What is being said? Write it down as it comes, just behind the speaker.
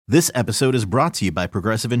This episode is brought to you by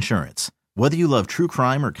Progressive Insurance. Whether you love true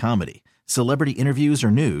crime or comedy, celebrity interviews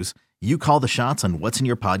or news, you call the shots on what's in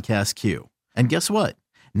your podcast queue. And guess what?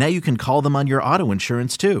 Now you can call them on your auto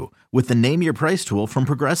insurance too with the Name Your Price tool from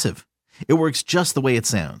Progressive. It works just the way it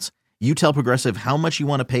sounds. You tell Progressive how much you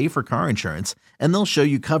want to pay for car insurance, and they'll show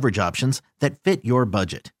you coverage options that fit your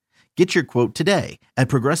budget. Get your quote today at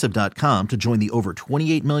Progressive.com to join the over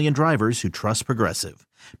 28 million drivers who trust Progressive.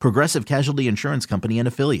 Progressive Casualty Insurance Company and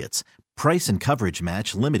Affiliates. Price and coverage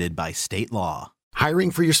match limited by state law. Hiring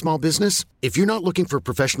for your small business? If you're not looking for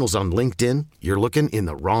professionals on LinkedIn, you're looking in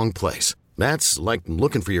the wrong place. That's like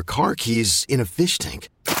looking for your car keys in a fish tank.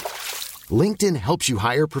 LinkedIn helps you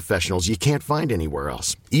hire professionals you can't find anywhere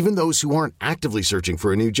else, even those who aren't actively searching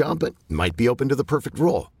for a new job but might be open to the perfect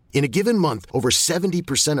role. In a given month, over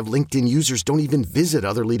 70% of LinkedIn users don't even visit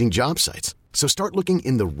other leading job sites. So start looking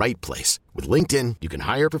in the right place. With LinkedIn, you can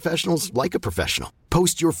hire professionals like a professional.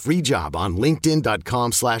 Post your free job on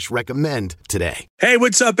linkedin.com/recommend today. Hey,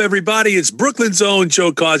 what's up, everybody? It's Brooklyn's own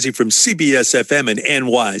Joe Causey from CBS FM in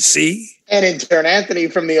NYC. And intern Anthony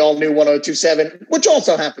from the all-new 102.7, which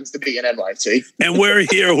also happens to be in NYC. And we're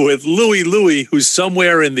here with Louie, who's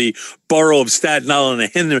somewhere in the borough of Staten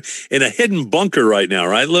Island in a hidden bunker right now,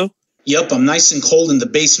 right, Lou? Yep, I'm nice and cold in the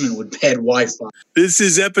basement with bad Wi-Fi. This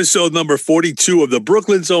is episode number 42 of the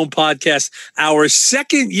Brooklyn's Own podcast, our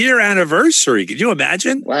second year anniversary. Can you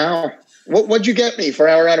imagine? Wow. What'd you get me for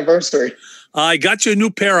our anniversary? I got you a new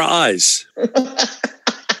pair of eyes.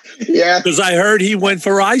 Yeah. Because I heard he went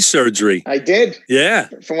for eye surgery. I did. Yeah.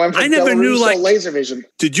 I never knew, like, laser vision.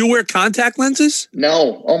 Did you wear contact lenses?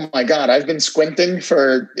 No. Oh, my God. I've been squinting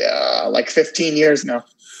for like 15 years now.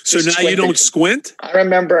 So now you don't squint? I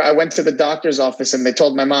remember I went to the doctor's office and they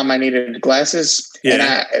told my mom I needed glasses.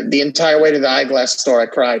 Yeah. And the entire way to the eyeglass store, I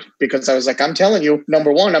cried because I was like, I'm telling you,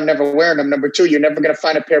 number one, I'm never wearing them. Number two, you're never going to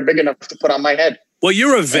find a pair big enough to put on my head. Well,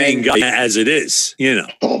 you're a vain guy as it is, you know.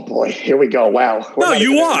 Oh, boy. Here we go. Wow. No,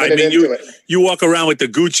 you are. I mean, you walk around with the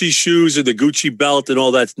Gucci shoes and the Gucci belt and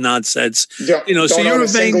all that nonsense. So you're a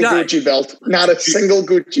vain guy. Gucci belt. Not a single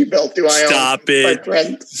Gucci belt do I own. Stop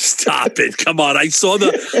it. Stop it. Come on. I saw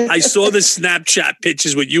the Snapchat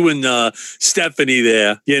pictures with you and Stephanie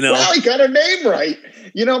there, you know. Well, I got her name right.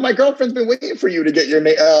 You know, my girlfriend's been waiting for you to get your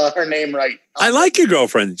her name right. I like your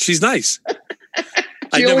girlfriend. She's nice.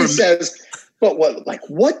 She always says... But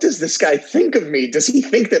what does this guy think of me? Does he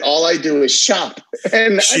think that all I do is shop?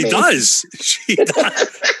 And She does. She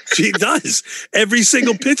does. Every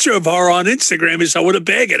single picture of her on Instagram is her with a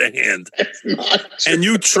bag in her hand. And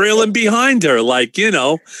you trailing behind her like, you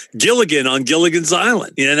know, Gilligan on Gilligan's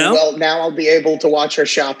Island, you know? Well, now I'll be able to watch her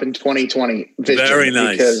shop in 2020 vision. Very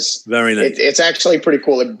nice. Very nice. It's actually pretty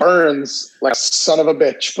cool. It burns like a son of a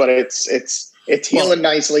bitch, but it's healing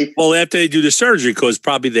nicely. Well, after they do the surgery, because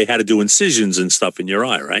probably they had to do incisions and stuff in your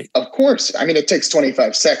eye, right? Of course. I mean, it takes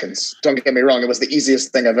 25 seconds. Don't get me wrong. It was the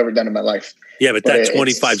easiest thing I've ever done in my life. Yeah, but that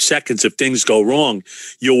 25 seconds, if things go wrong,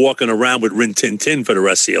 you're walking around with Rin Tin Tin for the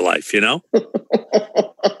rest of your life, you know?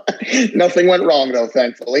 Nothing went wrong, though,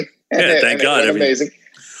 thankfully. Thank God. Amazing.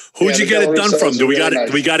 Who'd you get it done from? Do we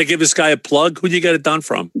got to give this guy a plug? Who'd you get it done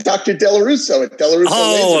from? Dr. Della Russo at Della Russo.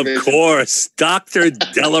 Oh, of course. Dr.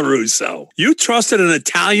 Della Russo. You trusted an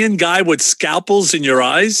Italian guy with scalpels in your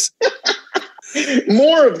eyes?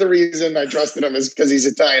 More of the reason I trusted him is because he's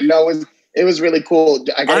Italian. No, it was really cool.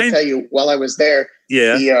 I got to tell you, while I was there,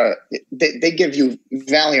 they give you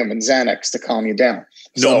Valium and Xanax to calm you down.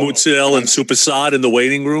 No Mootsil and Supersod in the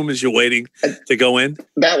waiting room as you're waiting to go in?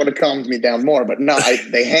 That would have calmed me down more, but no,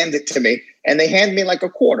 they hand it to me, and they hand me like a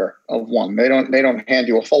quarter of one. They don't hand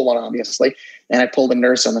you a full one, obviously. And I pulled the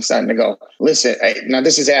nurse on the side and I go, listen, now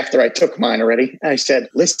this is after I took mine already. I said,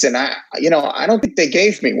 listen, I don't think they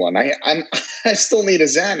gave me one. I still need a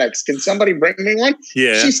Xanax. Can somebody bring me one?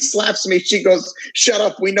 Yeah. She slaps me. She goes, shut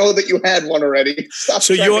up. We know that you had one already. Stop.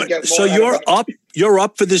 So you're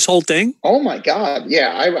up for this whole thing? Oh my God.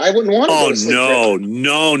 Yeah. I wouldn't want to. Oh,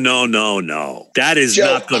 no. That is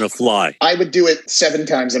not going to fly. I would do it 7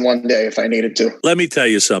 times in one day if I needed to. Let me tell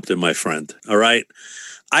you something, my friend. All right.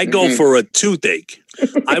 I go for a toothache.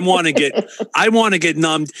 I want to get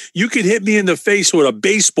numbed. You could hit me in the face with a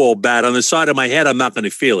baseball bat on the side of my head. I'm not going to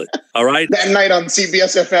feel it. All right. That night on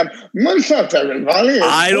CBS FM.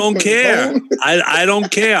 I don't care. I don't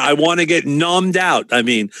care. I want to get numbed out. I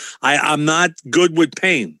mean, I'm not good with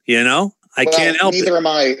pain, you know? I can't help it. Neither am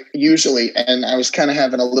I usually. And I was kind of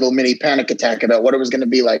having a little mini panic attack about what it was going to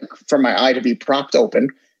be like for my eye to be propped open.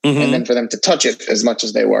 Mm-hmm. And then for them to touch it as much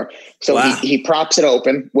as they were. So he props it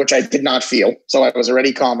open, which I did not feel. So I was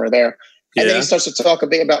already calmer there. And then he starts to talk a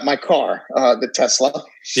bit about my car, the Tesla.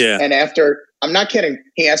 Yeah. And after, I'm not kidding,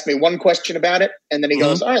 he asked me one question about it. And then he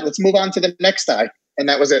goes, all right, let's move on to the next guy. And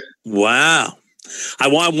that was it. Wow. I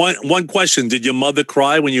want one question. Did your mother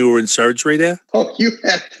cry when you were in surgery there? Oh, you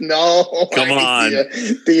have no Come on.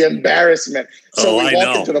 The embarrassment. So we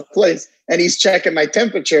walk into the place and he's checking my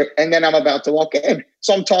temperature and then I'm about to walk in.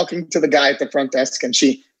 So I'm talking to the guy at the front desk and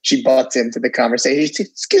she butts into the conversation. She says,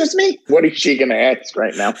 excuse me, what is she going to ask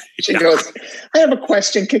right now? She goes, I have a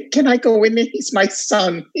question. Can I go in there? He's my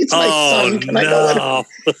son. He's my son. Can I go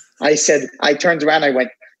in? I turned around. I went,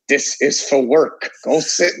 this is for work. Go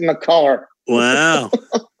sit in the car. Wow.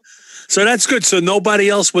 So that's good. So nobody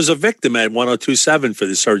else was a victim at 102.7 for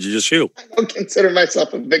the surgery, just you. I don't consider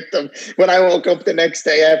myself a victim. When I woke up the next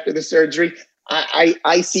day after the surgery,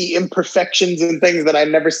 I see imperfections and things that I've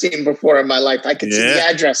never seen before in my life. I could see the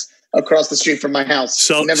address across the street from my house.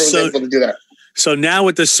 So never was able to do that. So now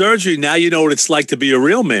with the surgery, now you know what it's like to be a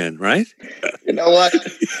real man, right? You know what?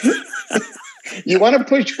 You want to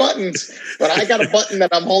push buttons, but I got a button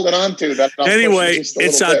that I'm holding on to. Anyway,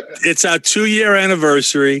 it's our 2-year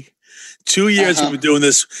anniversary. 2 years we've been doing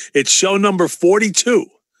this. It's show number 42.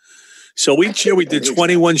 So each year we did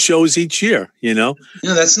 21 shows each year, you know?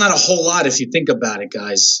 That's not a whole lot if you think about it,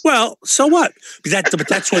 guys. Well, so what? But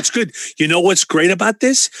that's what's good. You know what's great about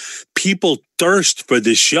this? People thirst for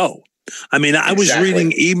this show. I mean, I was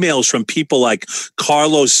reading emails from people like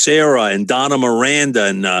Carlos Serra and Donna Miranda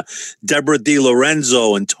and Deborah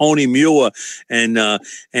DiLorenzo and Tony Muir and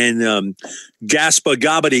Gaspar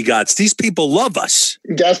Gabadigots. These people love us.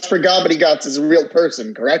 Gaspar Gabadigots is a real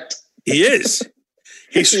person, correct? He is.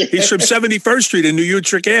 He's from 71st Street and New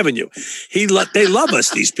Utrecht Avenue. They love us,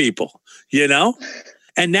 these people, you know?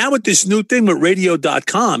 And now with this new thing with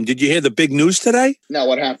radio.com, did you hear the big news today? No,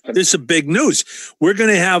 what happened? This is big news. We're going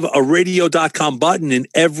to have a radio.com button in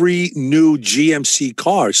every new GMC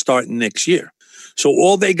car starting next year. So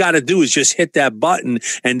all they got to do is just hit that button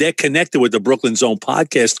and they're connected with the Brooklyn Zone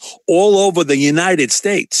podcast all over the United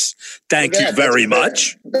States. Thank you very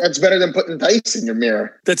much. That's better than putting dice in your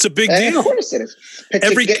mirror. That's a big deal. Of course it is.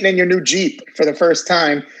 Picture getting in your new Jeep for the first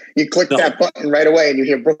time. You click that button right away and you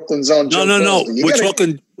hear Brooklyn Zone. No.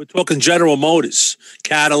 We're talking General Motors,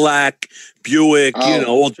 Cadillac, Buick,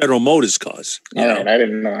 all General Motors cars. All right, I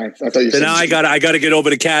didn't know. I thought you said now I got to get over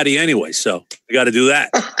to Caddy anyway, so I got to do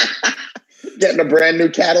that. Getting a brand new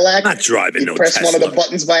Cadillac. Not driving no press Tesla. One of the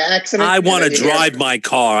buttons by accident. I want to drive my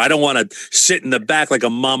car. I don't want to sit in the back like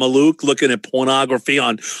a Mama Luke looking at pornography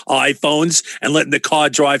on iPhones and letting the car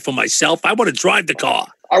drive for myself. I want to drive the car.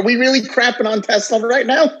 Are we really crapping on Tesla right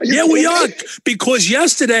now? Yeah, we are. Because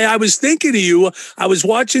yesterday I was thinking of you. I was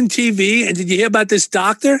watching TV, and did you hear about this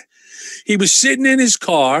doctor? He was sitting in his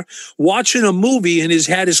car watching a movie and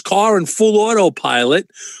had his car in full autopilot.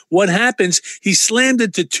 What happens? He slammed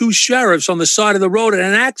into 2 sheriffs on the side of the road at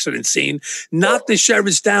an accident scene, knocked the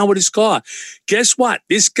sheriffs down with his car. Guess what?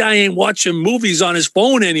 This guy ain't watching movies on his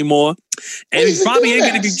phone anymore, and he probably ain't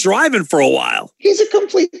going to be driving for a while. He's a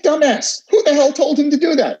complete dumbass. Who the hell told him to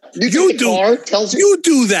do that? You do. Car tells you? You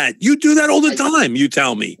do that. You do that all the time, you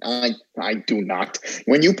tell me. I do not.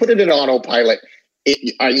 When you put it in autopilot,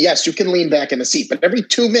 yes, you can lean back in the seat, but every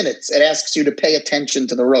 2 minutes it asks you to pay attention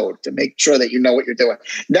to the road to make sure that you know what you're doing.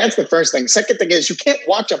 That's the first thing. Second thing is you can't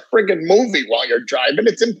watch a friggin' movie while you're driving.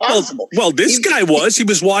 It's impossible. Well, this guy he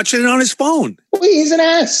was watching it on his phone. Well, he's an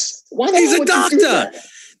ass. Why the he's hell a doctor.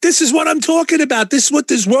 This is what I'm talking about. This is what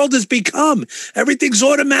this world has become. Everything's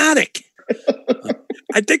automatic.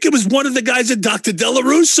 I think it was one of the guys at Dr. Della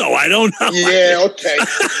Russo. I don't know. Yeah, okay.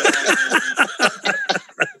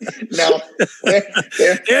 No,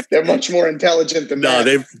 they're much more intelligent than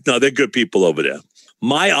that. They're good people over there.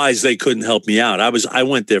 My eyes, they couldn't help me out. I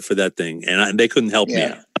went there for that thing, and they couldn't help me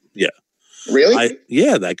out. Yeah. Really?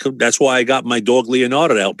 That's why I got my dog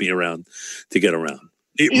Leonardo to help me around, to get around.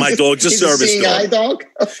 My dog's a service dog. Eye dog?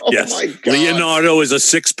 Oh, yes. My God. Leonardo is a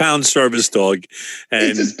 6-pound service dog. And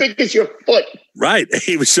he's as big as your foot. Right.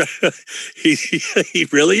 He was. He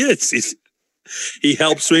really is. He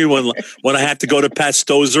helps me when I have to go to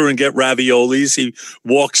Pastosa and get raviolis. He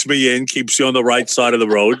walks me in, keeps you on the right side of the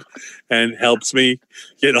road, and helps me.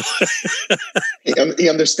 You know. He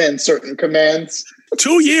understands certain commands.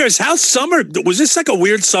 2 years. How summer? Was this like a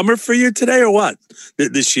weird summer for you today, or what?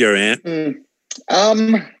 This year, Ant?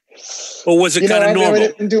 Or was it kind of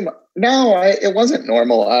normal? No, it wasn't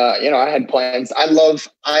normal. I had plans. I love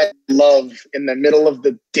in the middle of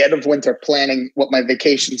the dead of winter planning what my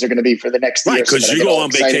vacations are going to be for the next year. Right, because you go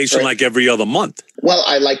on vacation like every other month. Well,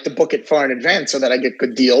 I like to book it far in advance so that I get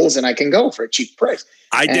good deals and I can go for a cheap price.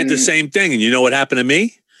 I did the same thing. And you know what happened to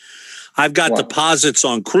me? I've got deposits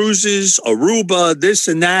on cruises, Aruba, this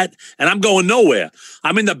and that, and I'm going nowhere.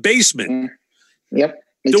 I'm in the basement. Yep.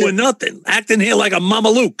 Doing nothing, acting here like a Mama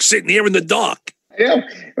Luke, sitting here in the dark. Yeah,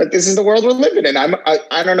 but this is the world we're living in.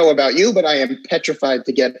 I don't know about you, but I am petrified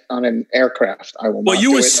to get on an aircraft. I will. Well,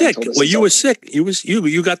 you were sick. You were sick.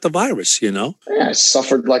 You got the virus. You know. Yeah, I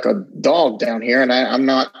suffered like a dog down here, and I'm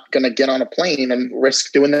not going to get on a plane and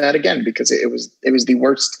risk doing that again because it was the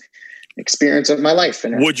worst experience of my life.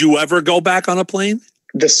 And would you ever go back on a plane?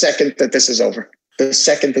 The second that this is over.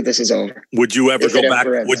 Would you ever go back?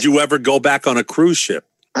 Would you ever go back on a cruise ship?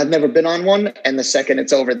 I've never been on one, and the second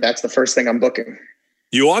it's over, that's the first thing I'm booking.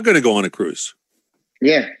 You are going to go on a cruise.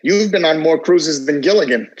 Yeah, you've been on more cruises than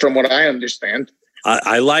Gilligan, from what I understand.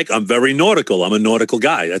 I'm very nautical. I'm a nautical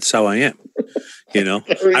guy. That's how I am. You know,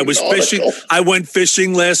 I was fishing. I went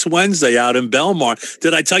fishing last Wednesday out in Belmar.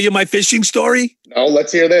 Did I tell you my fishing story? No,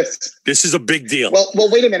 let's hear this. This is a big deal. Well,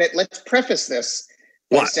 wait a minute. Let's preface this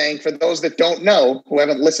by saying, for those that don't know, who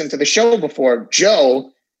haven't listened to the show before,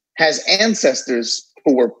 Joe has ancestors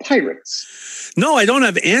who were pirates. No, I don't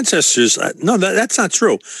have ancestors. No, that's not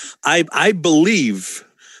true. I believe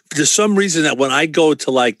there's some reason that when I go to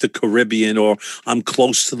like the Caribbean or I'm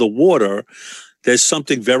close to the water, there's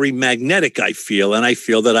something very magnetic I feel. And I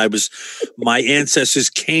feel that my ancestors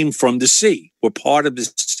came from the sea, were part of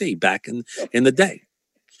the sea back in the day.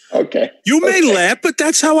 Okay. You may laugh, but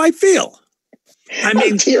that's how I feel.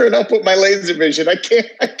 I'm tearing up with my laser vision. I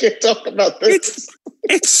can't talk about this.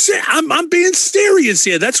 I'm being serious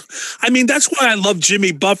here. That's why I love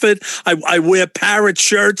Jimmy Buffett. I wear parrot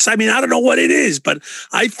shirts. I don't know what it is, but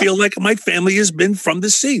I feel like my family has been from the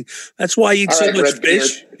sea. That's why I eat so much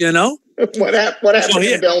fish, you know? What happened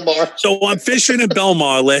in Belmar? So I'm fishing in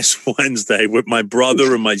Belmar last Wednesday with my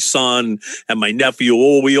brother and my son and my nephew.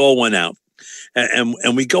 We all went out.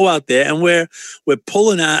 And we go out there and we're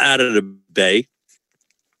pulling out of the bay.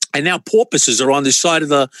 And now porpoises are on the side of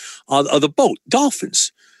the boat,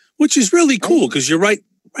 dolphins, which is really cool because you're right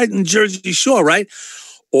in Jersey Shore, right?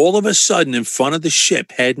 All of a sudden, in front of the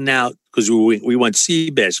ship heading out, because we went sea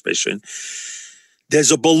bass fishing,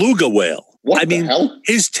 there's a beluga whale. What the hell?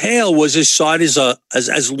 His tail was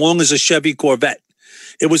as long as a Chevy Corvette.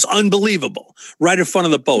 It was unbelievable, right in front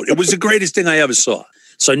of the boat. It was the greatest thing I ever saw.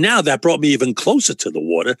 So now that brought me even closer to the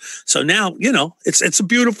water. So now, it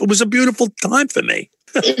was a beautiful time for me.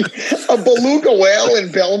 A beluga whale in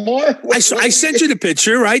Belmar? I sent you the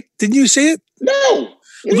picture, right? Didn't you see it? No.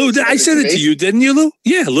 Lou, I sent it to you, didn't you, Lou?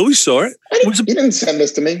 Yeah, Louis saw it. You didn't send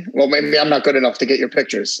this to me. Well, maybe I'm not good enough to get your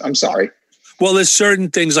pictures. I'm sorry. Well, there's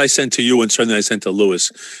certain things I sent to you and certain I sent to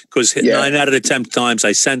Lewis because 9 out of the 10 times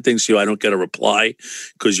I send things to you, I don't get a reply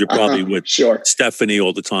because you're probably with Stephanie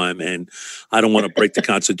all the time, and I don't want to break the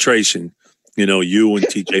concentration. You and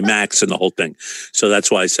TJ Maxx and the whole thing. So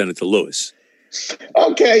that's why I sent it to Lewis.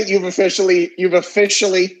 Okay, you've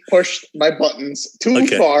officially pushed my buttons too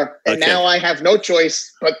far, and now I have no choice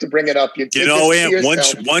but to bring it up.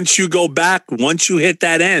 Aunt, once you go back, once you hit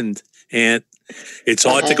that end, and it's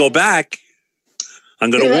hard to go back. I'm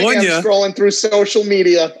going to warn you. Scrolling through social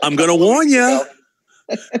media. I'm going to warn you.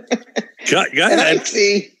 Go ahead. And I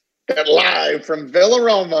see that live from Villa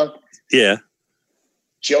Roma. Yeah.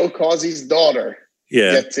 Joe Causey's daughter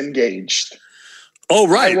gets engaged. Oh,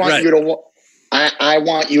 right. I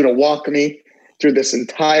want you to walk me through this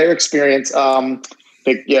entire experience.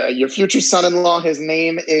 Your future son-in-law, his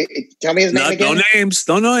name. Tell me his name again.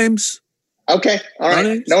 No names. Okay. All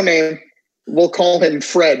right. No name. We'll call him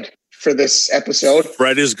Fred for this episode.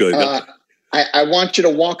 Fred is good. I want you to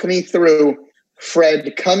walk me through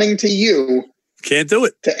Fred coming to you. Can't do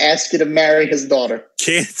it. To ask you to marry his daughter.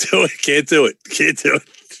 Can't do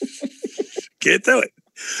it.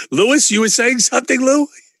 Louis, you were saying something, Lou?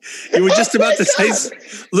 You were just about to say,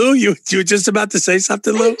 Lou, you were just about to say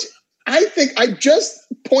something, Lou? I think I'm just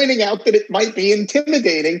pointing out that it might be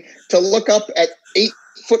intimidating to look up at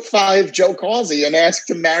 8'5" Joe Causey and ask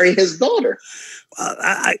to marry his daughter.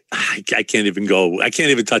 I can't even go. I can't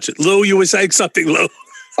even touch it. Lou, you were saying something, Lou.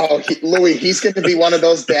 Oh, Louis, he's going to be one of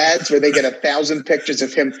those dads where they get 1,000 pictures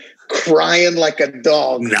of him crying like a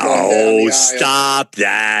dog. No, stop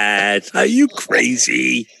that. Are you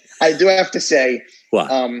crazy? I do have to say, what?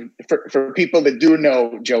 For people that do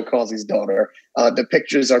know Joe Causey's daughter, the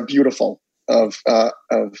pictures are beautiful of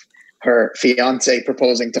her fiance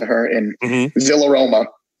proposing to her in Villa Roma,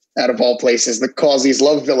 out of all places. The Causeys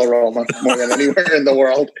love Villa Roma more than anywhere in the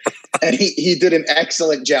world. And he did an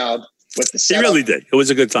excellent job with the setup. He really did. It was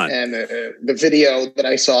a good time. And the video that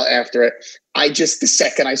I saw after it, the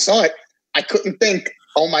second I saw it, I couldn't think,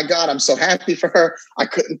 oh my God, I'm so happy for her. I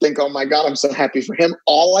couldn't think, oh my God, I'm so happy for him.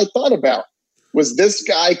 All I thought about was this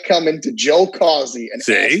guy coming to Joe Causey and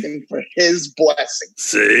asking for his blessing.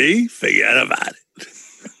 See? Forget about it.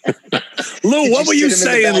 Lou, what were you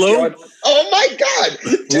saying, Lou? Oh, my God.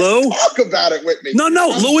 Lou? Talk about it with me. No,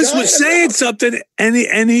 Louis was saying something, and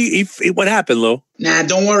he what happened, Lou? Nah,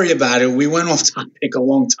 don't worry about it. We went off topic a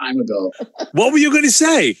long time ago. What were you going to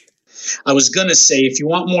say? I was going to say, if you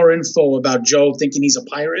want more info about Joe thinking he's a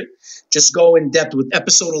pirate, just go in depth with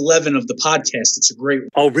episode 11 of the podcast. It's a great one.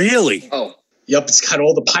 Oh, really? Oh. Yep, it's got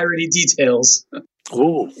all the piratey details.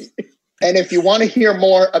 Ooh. And if you want to hear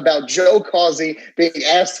more about Joe Causey being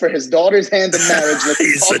asked for his daughter's hand in marriage,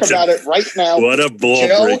 let's talk about it right now. What a ball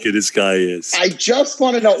breaker this guy is. I just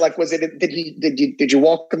want to know, like, was it? Did you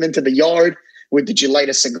walk him into the yard? Did you light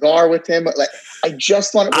a cigar with him? Like, I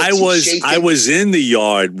just want to. I was in the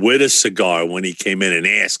yard with a cigar when he came in and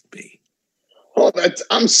asked me. Oh,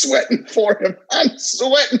 I'm sweating for him. I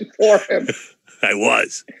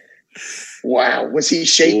was. Wow. Was he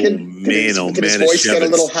shaking? Did his voice get a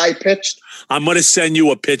little high pitched? I'm going to send you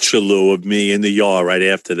a picture, Lou, of me in the yard right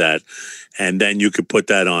after that. And then you could put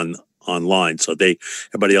that online so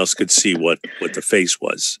everybody else could see what the face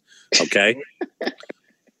was. Okay?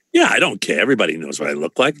 Yeah, I don't care. Everybody knows what I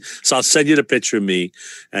look like. So I'll send you the picture of me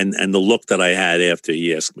and the look that I had after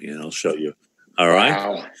he asked me, and I'll show you. All right?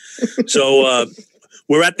 Wow. So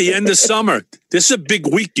we're at the end of summer. This is a big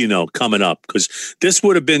week, coming up, because this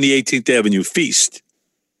would have been the 18th Avenue Feast.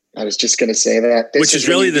 I was just going to say that. Which is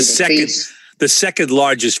really the second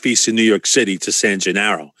largest feast in New York City to San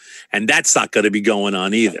Gennaro. And that's not going to be going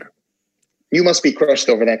on either. You must be crushed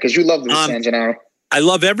over that because you love the San Gennaro. I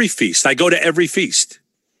love every feast. I go to every feast.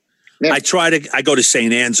 Yeah. I go to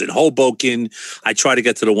St. Anne's in Hoboken. I try to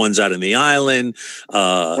get to the ones out in the island.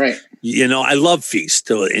 Right. I love feast.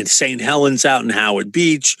 In St. Helens out in Howard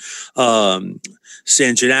Beach,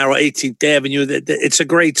 San Gennaro, 18th Avenue. It's a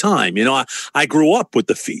great time. I grew up with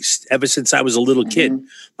the feast ever since I was a little kid.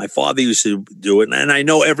 My father used to do it. And I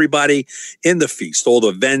know everybody in the feast, all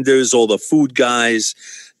the vendors, all the food guys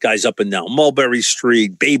up and down Mulberry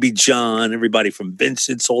Street, Baby John, everybody from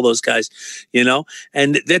Vincent's, all those guys,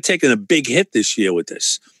 and they're taking a big hit this year with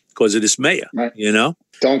this because of this mayor, right.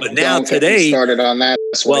 Don't get me started on that.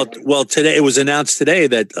 Well, today it was announced today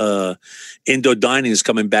that indoor dining is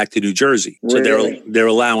coming back to New Jersey. Really? So they're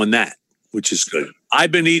allowing that, which is good.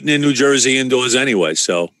 I've been eating in New Jersey indoors anyway,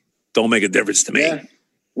 so don't make a difference to me. Yeah.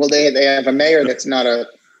 Well, they have a mayor that's not the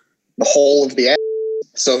whole of the ass,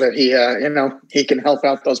 so that he can help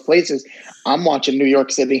out those places. I'm watching New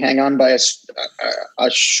York City hang on by a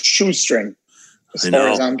shoestring, as far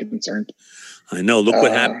as I'm concerned. I know. Look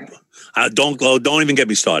what happened. Don't even get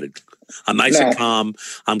me started. I'm nice and calm.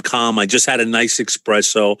 I'm calm. I just had a nice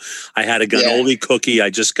espresso. I had a Ganoli cookie I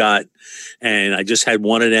just got, and I just had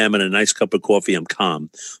one of them and a nice cup of coffee. I'm calm.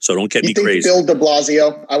 So don't get me crazy. Bill de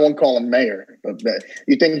Blasio, I won't call him mayor, but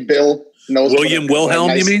you think Bill knows William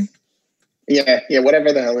Wilhelm, you mean? Yeah,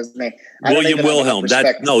 whatever the hell his name. William Wilhelm.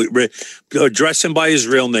 Address him by his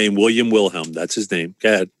real name, William Wilhelm. That's his name.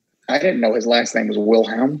 Go ahead. I didn't know his last name was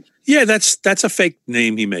Wilhelm. Yeah, that's a fake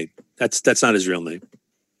name he made. That's not his real name.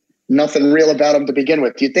 Nothing real about him to begin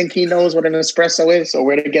with. Do you think he knows what an espresso is or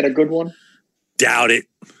where to get a good one? Doubt it.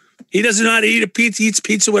 He doesn't know how to eat a pizza. He eats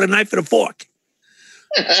pizza with a knife and a fork.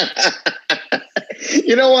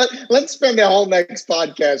 You know what? Let's spend the whole next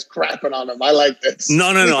podcast crapping on him. I like this. No.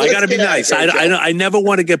 I got to be nice. I never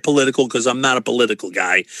want to get political because I'm not a political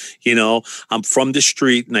guy. I'm from the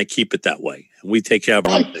street and I keep it that way. And we take care of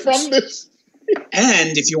our things. From this.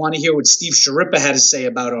 And if you want to hear what Steve Sharippa had to say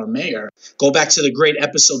about our mayor, go back to the great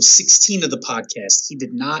episode 16 of the podcast. He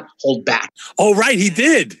did not hold back. Oh, right. He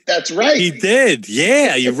did. That's right. He did.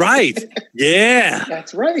 Yeah, you're right. Yeah.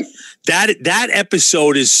 That's right. That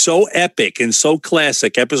episode is so epic and so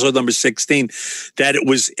classic, episode number 16, that it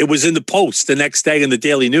was in the Post the next day in the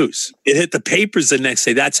Daily News. It hit the papers the next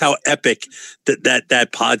day. That's how epic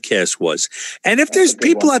that podcast was. And if there's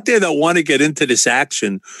people out there that want to get into this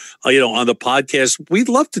action, on the podcast, we'd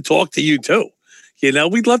love to talk to you too.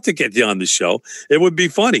 We'd love to get you on the show. It would be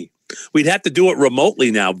funny. We'd have to do it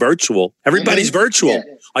remotely now, virtual. Everybody's virtual. Yeah.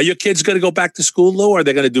 Are your kids going to go back to school, Lou, or are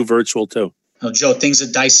they going to do virtual too? Oh, Joe, things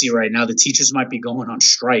are dicey right now. The teachers might be going on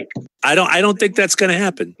strike. I don't think that's going to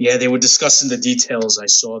happen. Yeah, they were discussing the details. I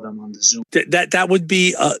saw them on the Zoom. That would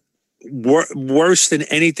be worse than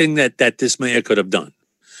anything that this mayor could have done,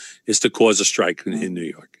 is to cause a strike in New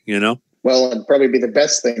York. Well, it'd probably be the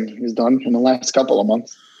best thing he's done in the last couple of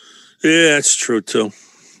months. Yeah, that's true too.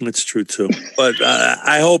 But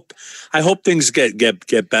I hope things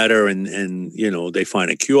get better and they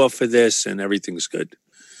find a cure for this and everything's good.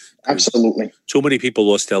 Absolutely. Too many people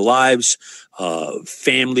lost their lives,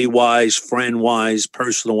 family-wise, friend-wise,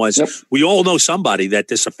 personal-wise. Yep. We all know somebody that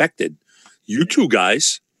this affected. You two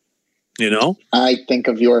guys, you know? I think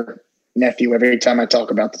of your nephew every time I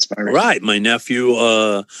talk about this virus. Right. My nephew,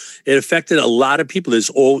 it affected a lot of people.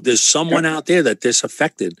 There's someone out there that this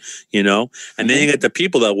affected, you know? And then you get the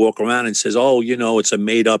people that walk around and says, oh, you know, it's a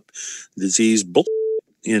made-up disease,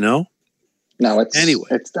 you know? No,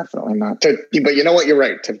 it's definitely not. But you know what? You're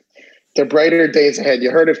right. To brighter days ahead.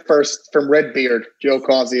 You heard it first from Redbeard, Joe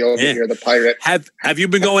Causey over here, the pirate. Have you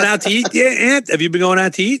been going out to eat? Yeah, Ant? Have you been going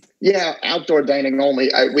out to eat? Yeah, outdoor dining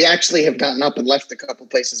only. We actually have gotten up and left a couple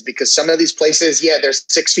places because some of these places, they're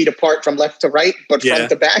 6 feet apart from left to right, but front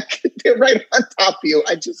to back, they're right on top of you.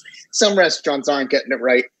 Some restaurants aren't getting it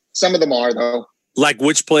right. Some of them are, though. Like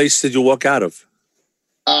which place did you walk out of?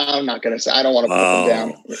 I'm not going to say. I don't want to put them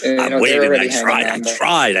down. Wait a minute.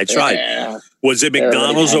 I tried. Yeah, was it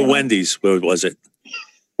McDonald's or Wendy's? Where was it?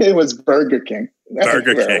 It was Burger King.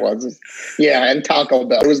 Burger King. It was. Yeah, and Taco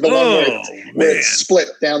Bell. It was the one where it's split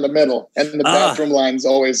down the middle, and the bathroom line's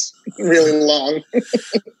always really long.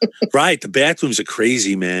 Right. The bathrooms are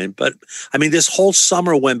crazy, man. But, I mean, this whole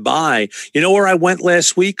summer went by. You know where I went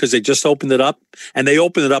last week? Because they just opened it up. And they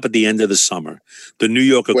opened it up at the end of the summer. The New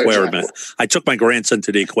York Aquarium. I took my grandson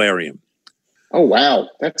to the aquarium. Oh, wow.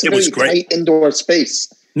 That's a very tight indoor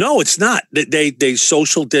space. No, it's not. They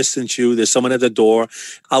social distance you. There's someone at the door.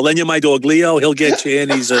 I'll lend you my dog Leo. He'll get you in.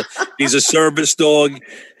 He's a service dog.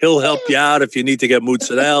 He'll help you out if you need to get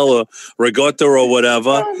mozzarella or ricotta or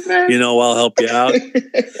whatever. I'll help you out.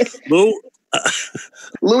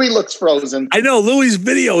 Louis looks frozen. I know Louis'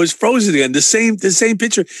 video is frozen again. The same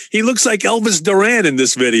picture. He looks like Elvis Duran in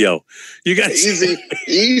this video. You got easy.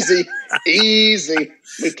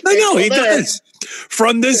 No, he does.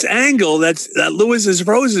 From this angle, that Louis is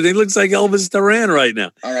frozen. He looks like Elvis Duran right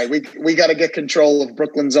now. All right, we got to get control of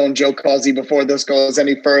Brooklyn's own Joe Causey before this goes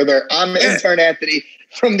any further. I'm intern Anthony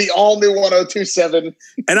from the all-new 102.7.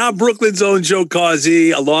 And I'm Brooklyn's own Joe Causey,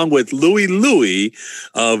 along with Louis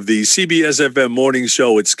of the CBS FM Morning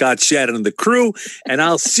Show with Scott Shannon and the crew. And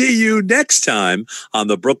I'll see you next time on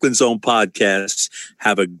the Brooklyn's Own podcast.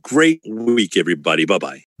 Have a great week, everybody.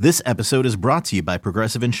 Bye-bye. This episode is brought to you by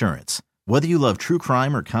Progressive Insurance. Whether you love true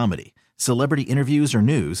crime or comedy, celebrity interviews or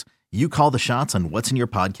news, you call the shots on what's in your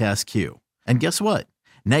podcast queue. And guess what?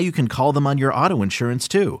 Now you can call them on your auto insurance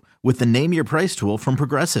too with the Name Your Price tool from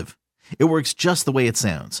Progressive. It works just the way it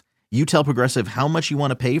sounds. You tell Progressive how much you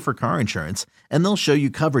want to pay for car insurance, and they'll show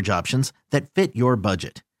you coverage options that fit your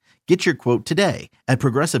budget. Get your quote today at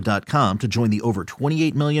Progressive.com to join the over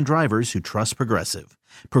 28 million drivers who trust Progressive.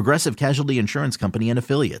 Progressive Casualty Insurance Company and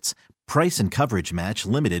Affiliates. Price and coverage match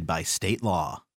limited by state law.